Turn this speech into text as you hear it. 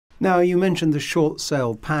Now, you mentioned the short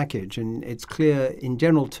sale package, and it's clear in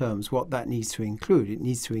general terms what that needs to include. It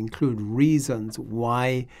needs to include reasons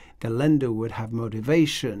why the lender would have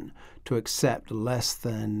motivation to accept less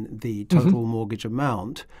than the total mortgage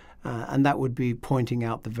amount. And that would be pointing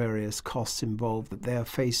out the various costs involved that they're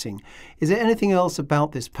facing. Is there anything else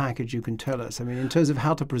about this package you can tell us? I mean, in terms of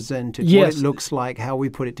how to present it, Yes. what it looks like, how we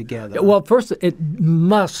put it together. Well, first, it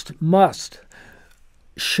must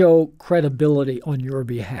show credibility on your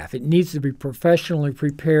behalf. It needs to be professionally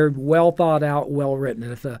prepared, well thought out, well written.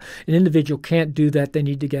 And if an individual can't do that, they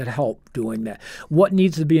need to get help doing that. What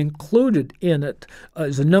needs to be included in it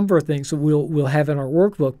is a number of things that we'll have in our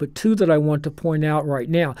workbook, but two that I want to point out right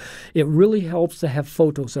now. It really helps to have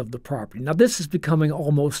photos of the property. Now, this is becoming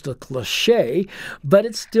almost a cliche, but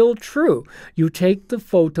it's still true. You take the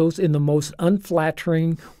photos in the most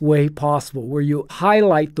unflattering way possible, where you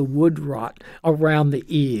highlight the wood rot around the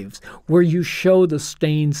eaves, where you show the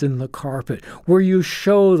stains in the carpet, where you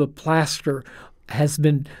show the plaster has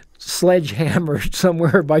been sledgehammered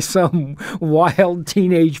somewhere by some wild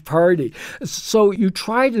teenage party. So you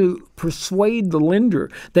try to persuade the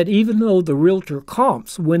lender that even though the realtor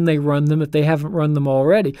comps, when they run them, if they haven't run them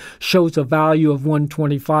already, shows a value of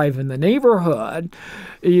 125 in the neighborhood,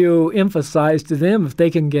 you emphasize to them if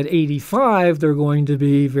they can get 85, they're going to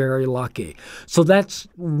be very lucky. So that's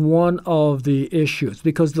one of the issues,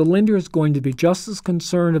 because the lender is going to be just as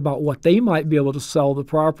concerned about what they might be able to sell the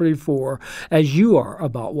property for as you are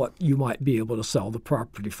about what you might be able to sell the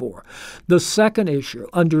property for. The second issue,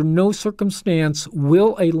 under no circumstance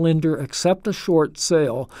will a lender accept a short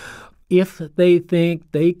sale if they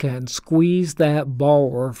think they can squeeze that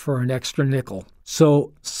borrower for an extra nickel.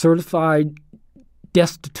 So certified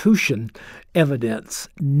destitution evidence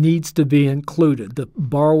needs to be included. The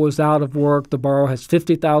borrower is out of work. The borrower has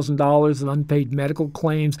 $50,000 in unpaid medical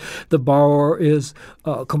claims. The borrower is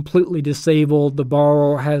completely disabled. The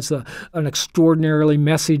borrower has an extraordinarily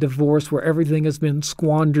messy divorce where everything has been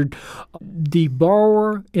squandered. The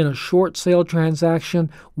borrower in a short sale transaction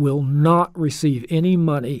will not receive any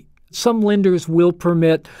money. Some lenders will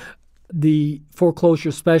permit the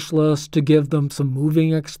foreclosure specialist to give them some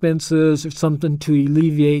moving expenses or something to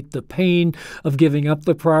alleviate the pain of giving up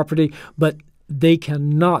the property, but they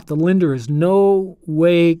cannot. The lender is no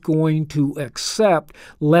way going to accept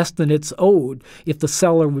less than it's owed if the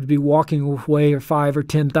seller would be walking away or $5,000 or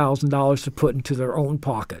 $10,000 to put into their own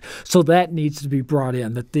pocket. So that needs to be brought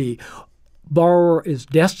in, that the borrower is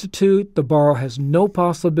destitute, the borrower has no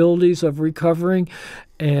possibilities of recovering,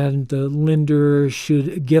 and the lender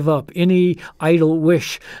should give up any idle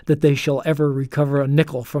wish that they shall ever recover a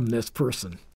nickel from this person.